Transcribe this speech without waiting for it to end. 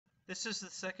This is the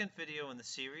second video in the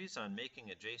series on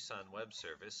making a JSON web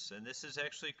service, and this is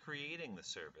actually creating the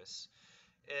service.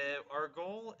 Our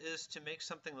goal is to make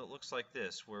something that looks like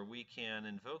this, where we can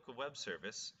invoke a web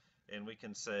service, and we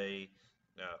can say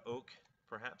oak,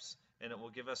 perhaps, and it will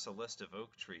give us a list of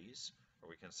oak trees, or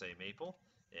we can say maple,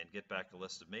 and get back a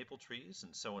list of maple trees,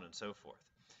 and so on and so forth.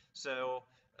 So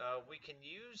we can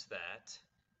use that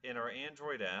in our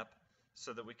Android app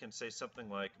so that we can say something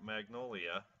like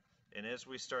Magnolia. And as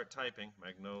we start typing,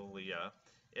 Magnolia,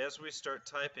 as we start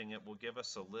typing, it will give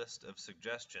us a list of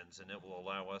suggestions and it will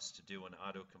allow us to do an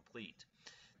autocomplete.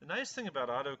 The nice thing about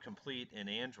autocomplete in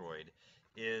Android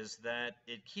is that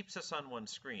it keeps us on one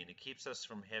screen. It keeps us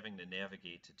from having to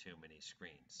navigate to too many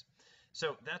screens.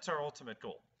 So that's our ultimate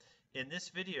goal. In this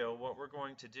video, what we're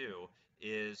going to do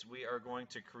is we are going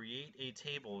to create a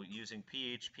table using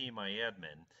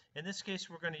phpMyAdmin. In this case,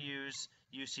 we're going to use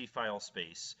UC file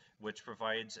space, which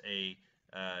provides a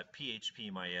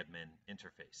phpMyAdmin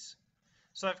interface.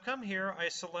 So I've come here, I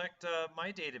select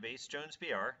my database,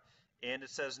 JonesBR, and it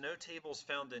says no tables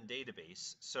found in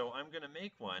database. So I'm going to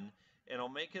make one, and I'll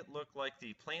make it look like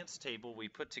the plants table we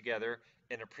put together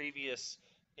in a previous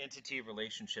entity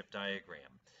relationship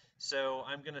diagram. So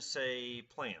I'm going to say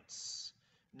plants.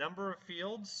 Number of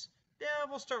fields, yeah,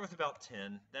 we'll start with about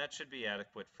 10. That should be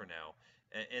adequate for now.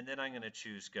 And then I'm going to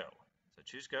choose go. So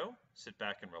choose go, sit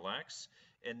back and relax.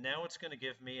 And now it's going to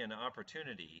give me an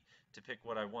opportunity to pick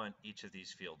what I want each of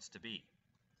these fields to be.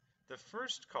 The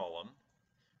first column,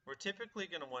 we're typically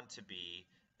going to want to be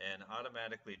an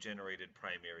automatically generated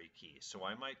primary key. So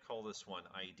I might call this one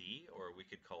ID, or we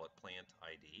could call it plant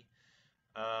ID.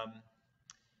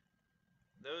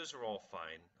 Those are all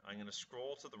fine. I'm going to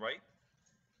scroll to the right.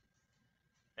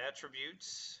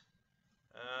 Attributes,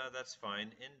 that's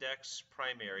fine. Index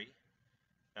primary,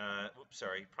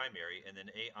 primary, and then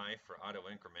AI for auto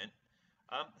increment.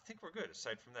 I think we're good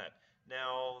aside from that.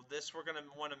 Now this we're going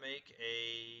to want to make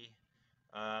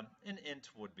an int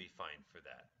would be fine for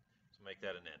that. So make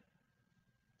that an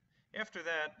int. After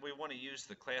that, we want to use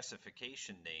the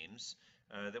classification names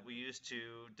that we use to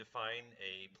define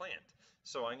a plant.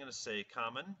 So I'm going to say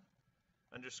common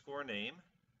underscore name.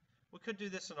 We could do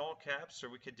this in all caps, or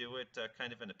we could do it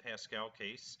kind of in a Pascal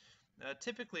case.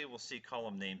 Typically, we'll see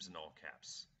column names in all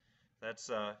caps. That's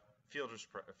fielder's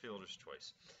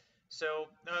choice. So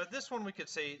this one we could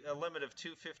say a limit of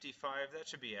 255. That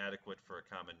should be adequate for a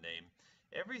common name.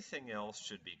 Everything else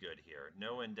should be good here.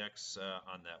 No index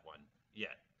on that one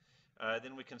yet.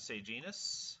 Then we can say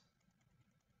genus,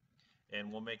 and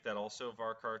we'll make that also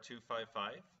varchar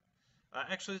 255.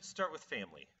 Actually, let's start with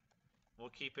family. We'll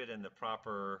keep it in the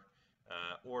proper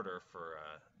order for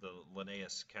the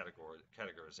Linnaeus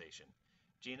categorization.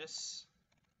 Genus,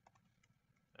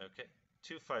 okay,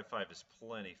 255 is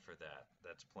plenty for that.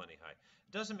 That's plenty high.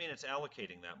 It doesn't mean it's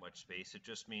allocating that much space. It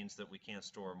just means that we can't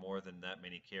store more than that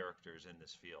many characters in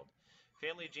this field.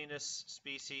 Family, genus,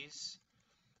 species.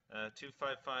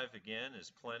 255 again is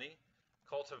plenty.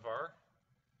 Cultivar,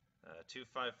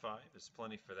 255 is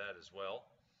plenty for that as well.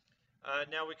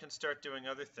 Now we can start doing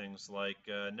other things like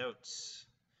notes.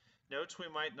 Notes we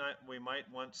might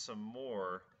want some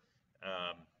more.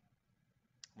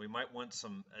 We might want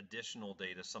some additional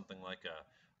data, something like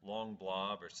a long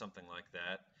blob or something like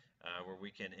that, where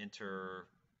we can enter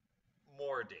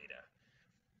more data.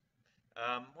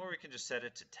 Or we can just set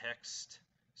it to text.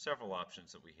 Several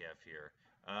options that we have here.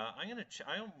 I'm going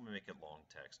to make it long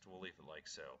text. We'll leave it like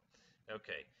so.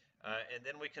 Okay, and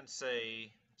then we can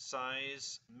say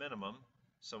size minimum.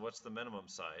 So what's the minimum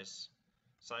size?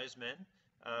 Size min.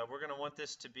 We're going to want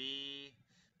this to be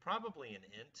probably an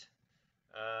int.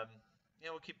 Yeah,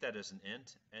 we'll keep that as an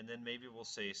int, and then maybe we'll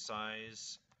say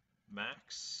size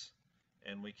max,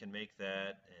 and we can make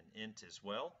that an int as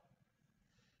well.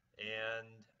 And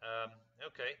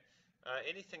okay.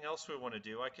 Anything else we want to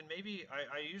do? I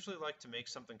usually like to make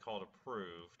something called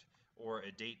approved or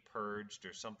a date purged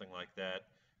or something like that.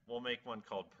 We'll make one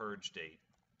called purge date.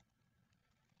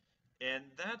 And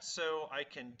that's so I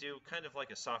can do kind of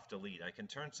like a soft delete. I can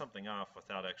turn something off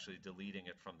without actually deleting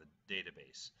it from the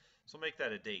database. So make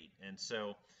that a date. And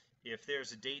so if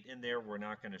there's a date in there, we're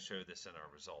not going to show this in our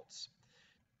results.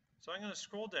 So I'm going to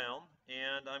scroll down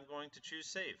and I'm going to choose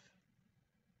save.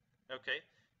 Okay.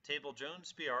 Table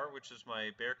JonesBR, which is my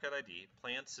Bearcat ID,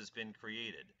 plants has been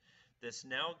created. This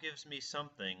now gives me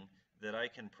something that I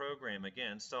can program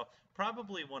against. I'll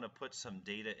probably want to put some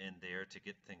data in there to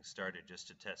get things started just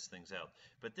to test things out.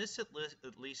 But this at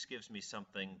least gives me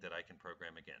something that I can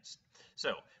program against.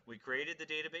 So we created the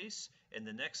database, and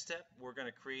the next step we're going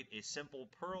to create a simple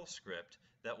Perl script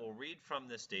that will read from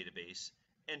this database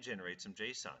and generate some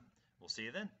JSON. We'll see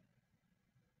you then.